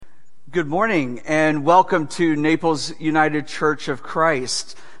Good morning and welcome to Naples United Church of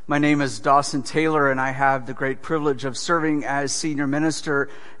Christ. My name is Dawson Taylor and I have the great privilege of serving as senior minister,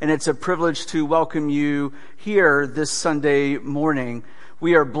 and it's a privilege to welcome you here this Sunday morning.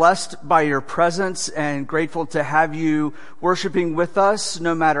 We are blessed by your presence and grateful to have you worshiping with us,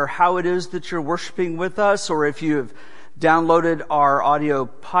 no matter how it is that you're worshiping with us, or if you have downloaded our audio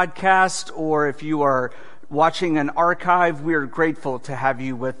podcast, or if you are watching an archive. We are grateful to have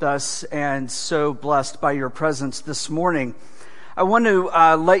you with us and so blessed by your presence this morning. I want to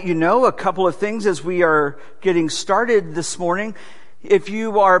let you know a couple of things as we are getting started this morning. If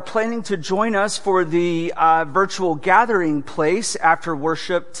you are planning to join us for the virtual gathering place after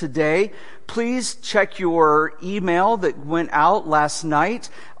worship today, please check your email that went out last night.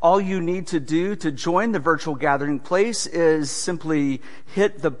 All you need to do to join the virtual gathering place is simply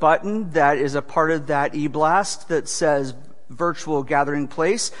hit the button that is a part of that e-blast that says virtual gathering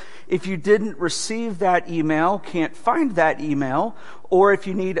place. If you didn't receive that email, can't find that email, or if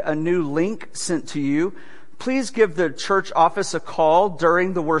you need a new link sent to you, please give the church office a call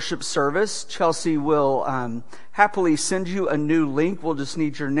during the worship service. Chelsea will happily send you a new link. We'll just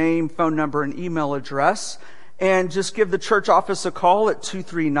need your name, phone number, and email address. And just give the church office a call at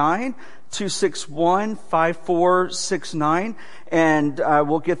 239-261-5469, and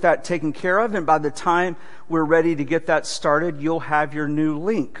we'll get that taken care of. And by the time we're ready to get that started, you'll have your new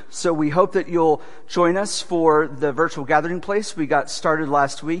link. So we hope that you'll join us for the virtual gathering place. We got started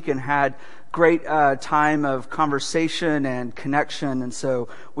last week and had great time of conversation and connection, and so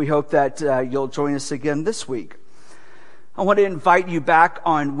we hope that you'll join us again this week. I want to invite you back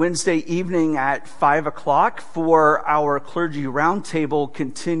on Wednesday evening at 5 o'clock for our clergy roundtable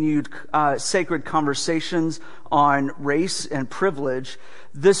continued sacred conversations on race and privilege.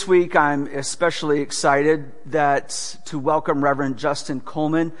 This week, I'm especially excited to welcome Reverend Justin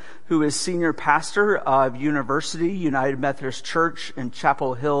Coleman, who is senior pastor of University United Methodist Church in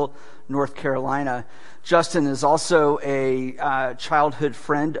Chapel Hill, North Carolina. Justin is also a childhood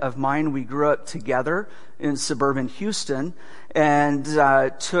friend of mine. We grew up together in suburban Houston and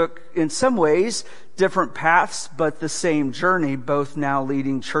took, in some ways, different paths, but the same journey, both now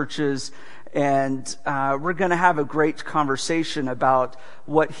leading churches. And we're going to have a great conversation about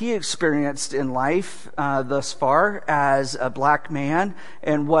what he experienced in life thus far as a black man,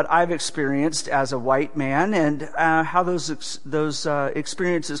 and what I've experienced as a white man, and how those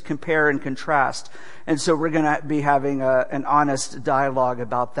experiences compare and contrast. And so we're going to be having an honest dialogue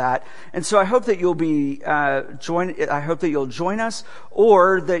about that. And so I hope that you'll join us,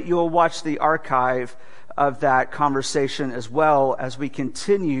 or that you'll watch the archive of that conversation as well as we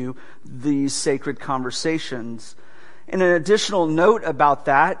continue these sacred conversations. And an additional note about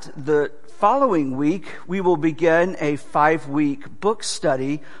that, the following week we will begin a 5-week book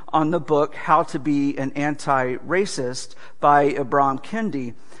study on the book How to Be an Anti-Racist by Ibram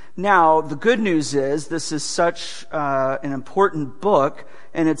Kendi. Now, the good news is this is such an important book,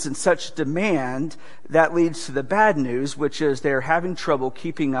 and it's in such demand, that leads to the bad news, which is they're having trouble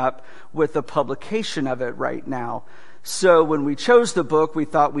keeping up with the publication of it right now. So when we chose the book, we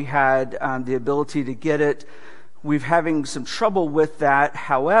thought we had the ability to get it. We're having some trouble with that.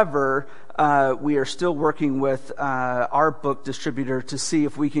 However, we are still working with our book distributor to see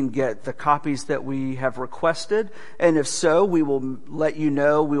if we can get the copies that we have requested. And if so, we will let you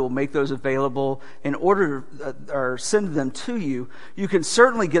know. We will make those available in order, or send them to you. You can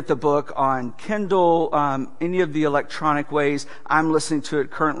certainly get the book on Kindle, any of the electronic ways. I'm listening to it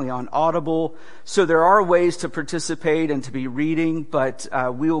currently on Audible. So there are ways to participate and to be reading, but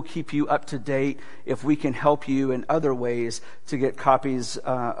we will keep you up to date if we can help you in other ways to get copies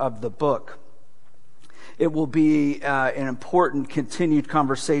of the book. It will be an important continued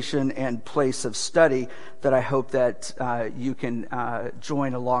conversation and place of study that I hope that you can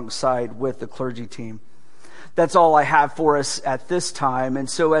join alongside with the clergy team. That's all I have for us at this time. And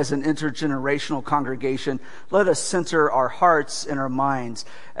so as an intergenerational congregation, let us center our hearts and our minds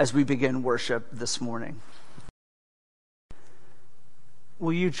as we begin worship this morning.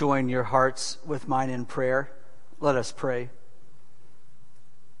 Will you join your hearts with mine in prayer? Let us pray.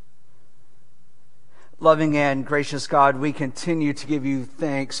 Loving and gracious God, we continue to give you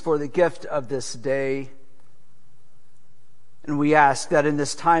thanks for the gift of this day. And we ask that in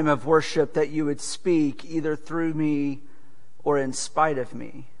this time of worship that you would speak either through me or in spite of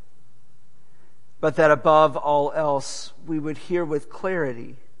me. But that above all else, we would hear with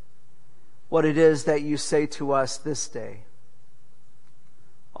clarity what it is that you say to us this day.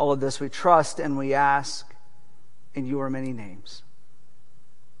 All of this we trust and we ask in your many names.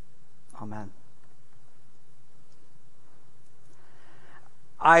 Amen.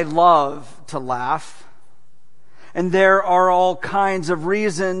 I love to laugh, and there are all kinds of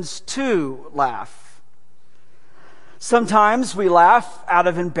reasons to laugh. Sometimes we laugh out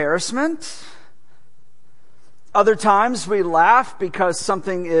of embarrassment. Other times we laugh because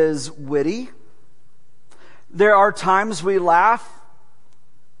something is witty. There are times we laugh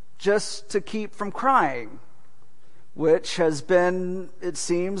just to keep from crying, which has been, it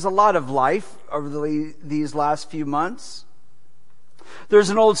seems, a lot of life over these last few months. There's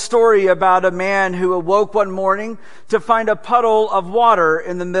an old story about a man who awoke one morning to find a puddle of water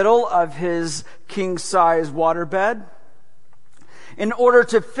in the middle of his king-size waterbed. In order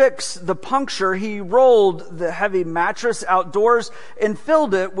to fix the puncture, he rolled the heavy mattress outdoors and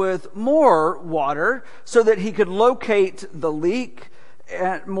filled it with more water so that he could locate the leak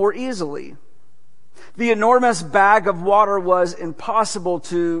more easily. The enormous bag of water was impossible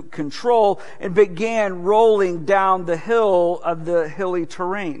to control and began rolling down the hill of the hilly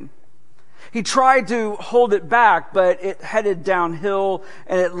terrain. He tried to hold it back, but it headed downhill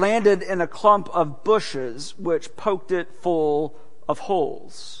and it landed in a clump of bushes, which poked it full of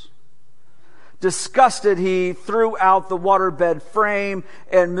holes. Disgusted, he threw out the waterbed frame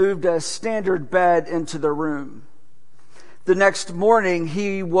and moved a standard bed into the room. The next morning,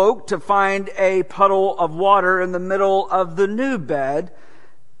 he woke to find a puddle of water in the middle of the new bed,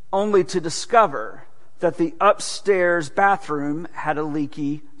 only to discover that the upstairs bathroom had a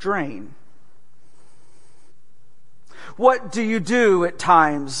leaky drain. What do you do at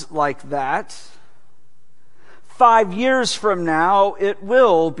times like that? 5 years from now, it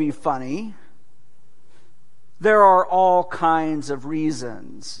will be funny. There are all kinds of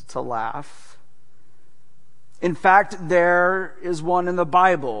reasons to laugh. In fact, there is one in the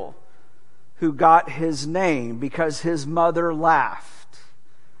Bible who got his name because his mother laughed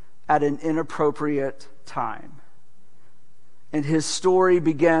at an inappropriate time. And his story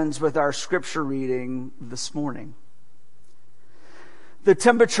begins with our scripture reading this morning. The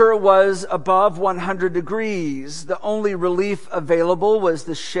temperature was above 100 degrees. The only relief available was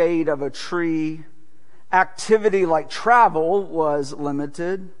the shade of a tree. Activity like travel was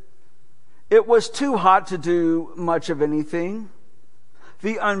limited. It was too hot to do much of anything.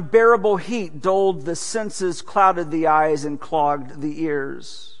 The unbearable heat dulled the senses, clouded the eyes, and clogged the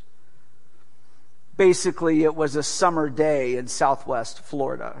ears. Basically, it was a summer day in Southwest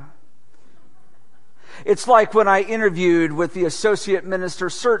Florida. It's like when I interviewed with the Associate Minister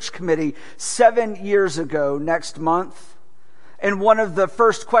Search Committee 7 years ago next month, and one of the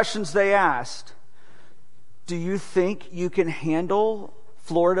first questions they asked, "Do you think you can handle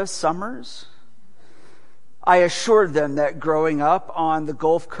Florida summers?" I assured them that growing up on the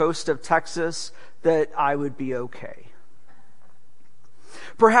Gulf Coast of Texas, that I would be okay.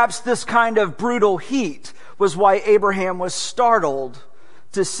 Perhaps this kind of brutal heat was why Abraham was startled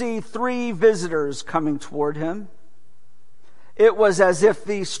to see 3 visitors coming toward him. It was as if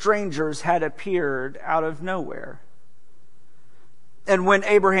these strangers had appeared out of nowhere. And when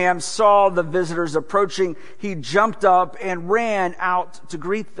Abraham saw the visitors approaching, he jumped up and ran out to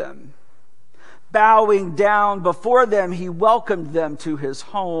greet them. Bowing down before them, he welcomed them to his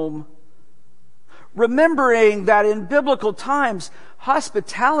home. Remembering that in biblical times,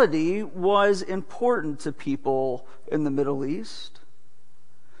 hospitality was important to people in the Middle East.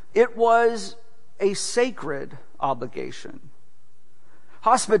 It was a sacred obligation.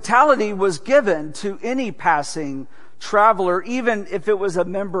 Hospitality was given to any passing traveler, even if it was a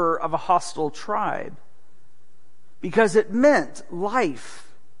member of a hostile tribe, because it meant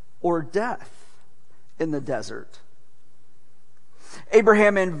life or death in the desert.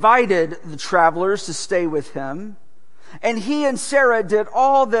 Abraham invited the travelers to stay with him, and he and Sarah did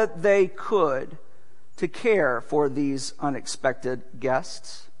all that they could to care for these unexpected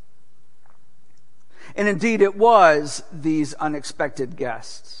guests. And indeed, it was these unexpected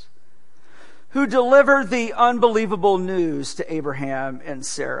guests who delivered the unbelievable news to Abraham and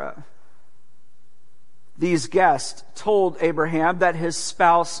Sarah. These guests told Abraham that his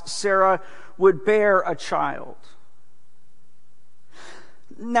spouse Sarah would bear a child.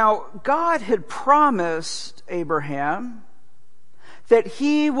 Now, God had promised Abraham that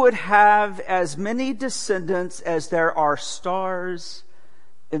he would have as many descendants as there are stars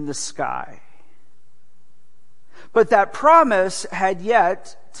in the sky. But that promise had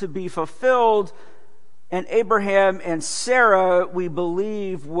yet to be fulfilled, and Abraham and Sarah, we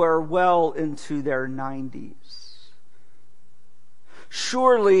believe, were well into their 90s.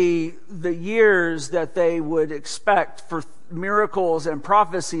 Surely the years that they would expect for miracles and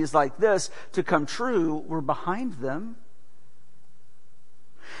prophecies like this to come true were behind them.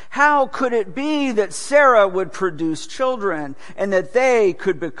 How could it be that Sarah would produce children and that they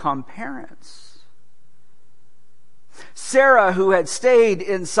could become parents? Sarah, who had stayed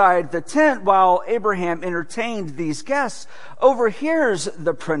inside the tent while Abraham entertained these guests, overhears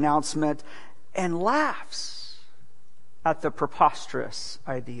the pronouncement and laughs at the preposterous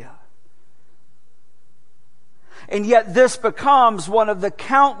idea. And yet this becomes one of the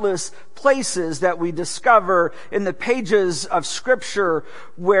countless places that we discover in the pages of Scripture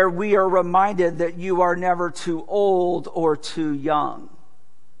where we are reminded that you are never too old or too young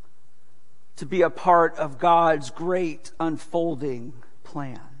to be a part of God's great unfolding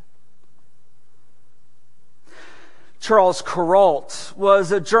plan. Charles Kuralt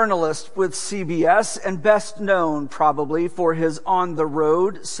was a journalist with CBS and best known probably for his On the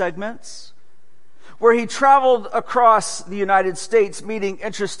Road segments, where he traveled across the United States meeting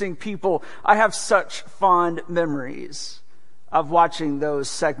interesting people. I have such fond memories of watching those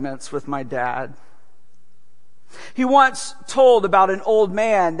segments with my dad. He once told about an old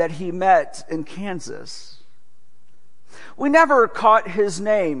man that he met in Kansas. We never caught his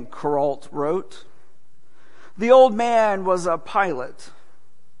name, Kuralt wrote. The old man was a pilot.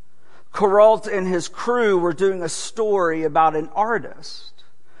 Kuralt and his crew were doing a story about an artist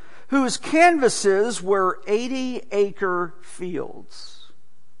whose canvases were 80-acre fields.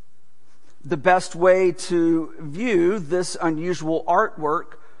 The best way to view this unusual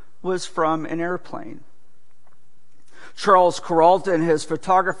artwork was from an airplane. Charles Kuralt and his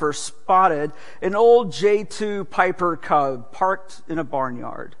photographer spotted an old J2 Piper Cub parked in a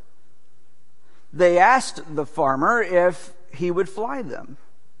barnyard. They asked the farmer if he would fly them.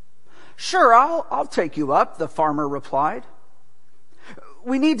 "Sure, I'll take you up," the farmer replied.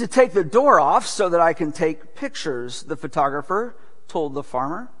 "We need to take the door off so that I can take pictures," the photographer told the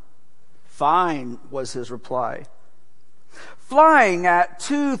farmer. "Fine," was his reply. Flying at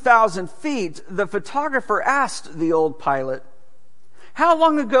 2,000 feet, the photographer asked the old pilot, "How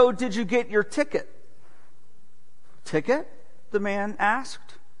long ago did you get your ticket?" "Ticket?" the man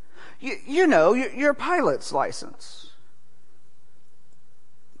asked. You know, your pilot's license."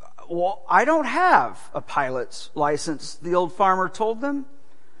 "Well, I don't have a pilot's license," the old farmer told them.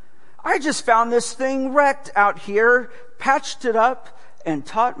 "I just found this thing wrecked out here, patched it up, and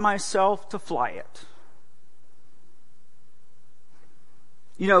taught myself to fly it."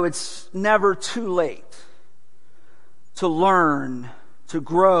 You know, it's never too late to learn, to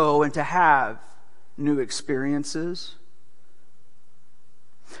grow, and to have new experiences.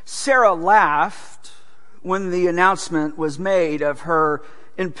 Sarah laughed when the announcement was made of her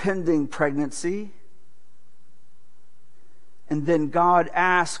impending pregnancy. And then God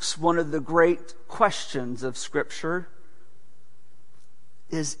asks one of the great questions of Scripture: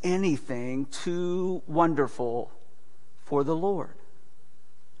 is anything too wonderful for the Lord?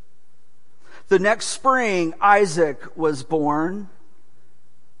 The next spring, Isaac was born,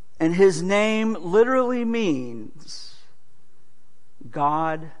 and his name literally means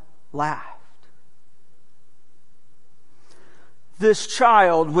God laughed. This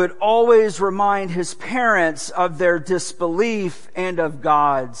child would always remind his parents of their disbelief and of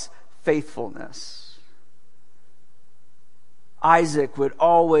God's faithfulness. Isaac would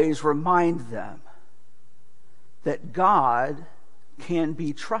always remind them that God can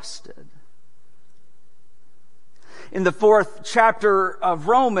be trusted. In the 4th chapter of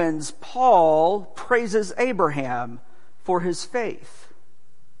Romans, Paul praises Abraham for his faith.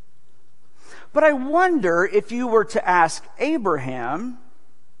 But I wonder if you were to ask Abraham,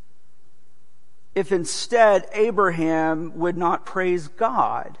 if instead Abraham would not praise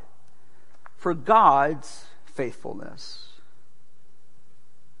God for God's faithfulness.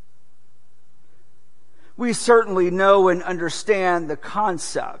 We certainly know and understand the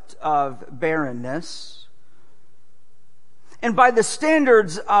concept of barrenness. And by the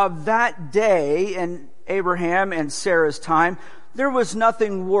standards of that day in Abraham and Sarah's time, there was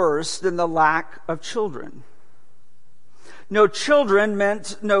nothing worse than the lack of children. No children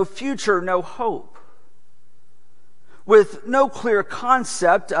meant no future, no hope. With no clear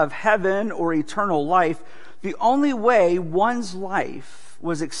concept of heaven or eternal life, the only way one's life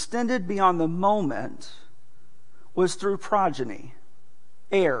was extended beyond the moment was through progeny,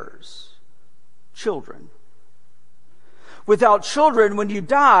 heirs, children. Without children, when you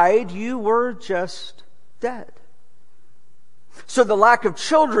died, you were just dead. So the lack of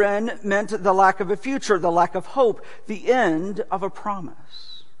children meant the lack of a future, the lack of hope, the end of a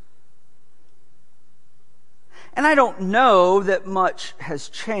promise. And I don't know that much has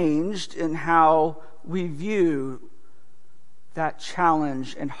changed in how we view that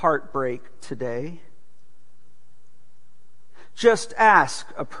challenge and heartbreak today. Just ask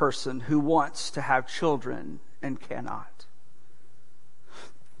a person who wants to have children and cannot.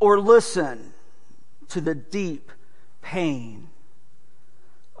 Or listen to the deep pain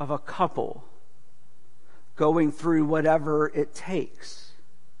of a couple going through whatever it takes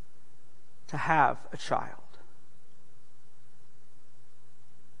to have a child.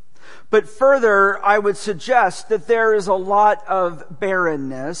 But further, I would suggest that there is a lot of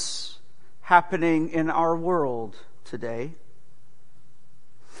barrenness happening in our world today.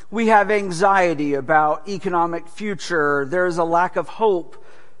 We have anxiety about economic future. There is a lack of hope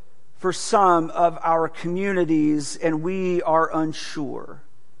for some of our communities, and we are unsure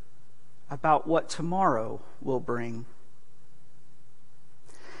about what tomorrow will bring.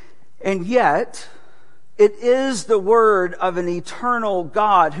 And yet, it is the word of an eternal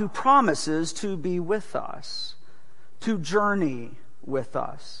God who promises to be with us, to journey with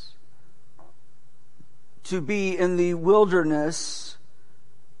us, to be in the wilderness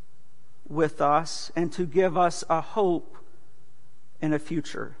with us, and to give us a hope and a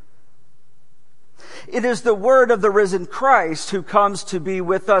future. It is the word of the risen Christ who comes to be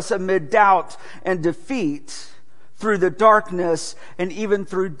with us amid doubt and defeat, through the darkness and even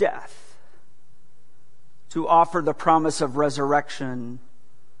through death, to offer the promise of resurrection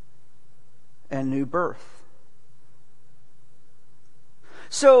and new birth.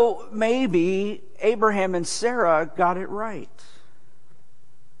 So maybe Abraham and Sarah got it right.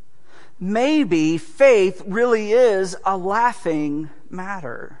 Maybe faith really is a laughing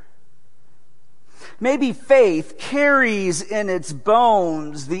matter. Maybe faith carries in its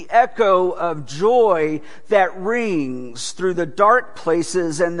bones the echo of joy that rings through the dark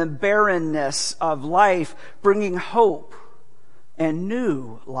places and the barrenness of life, bringing hope and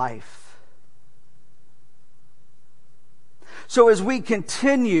new life. So as we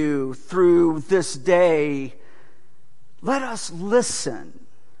continue through this day, let us listen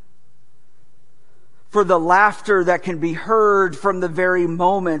for the laughter that can be heard from the very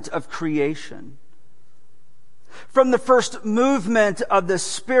moment of creation. From the first movement of the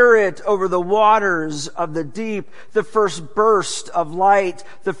Spirit over the waters of the deep, the first burst of light,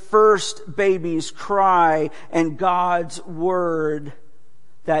 the first baby's cry, and God's word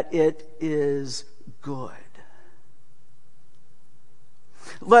that it is good.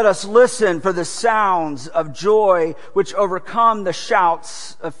 Let us listen for the sounds of joy which overcome the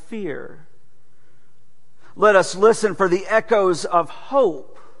shouts of fear. Let us listen for the echoes of hope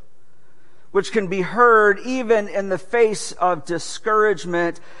which can be heard even in the face of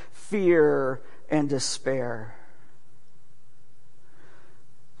discouragement, fear, and despair.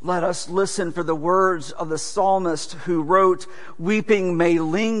 Let us listen for the words of the psalmist who wrote, "Weeping may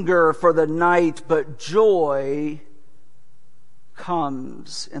linger for the night, but joy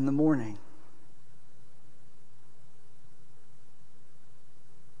comes in the morning."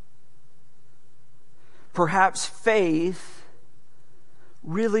 Perhaps faith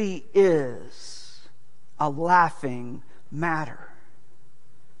really is a laughing matter.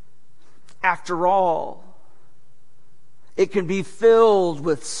 After all, it can be filled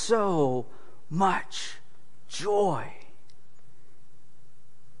with so much joy.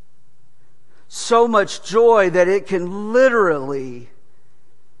 So much joy that it can literally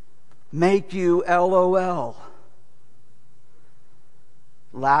make you LOL.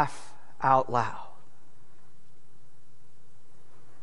 Laugh out loud.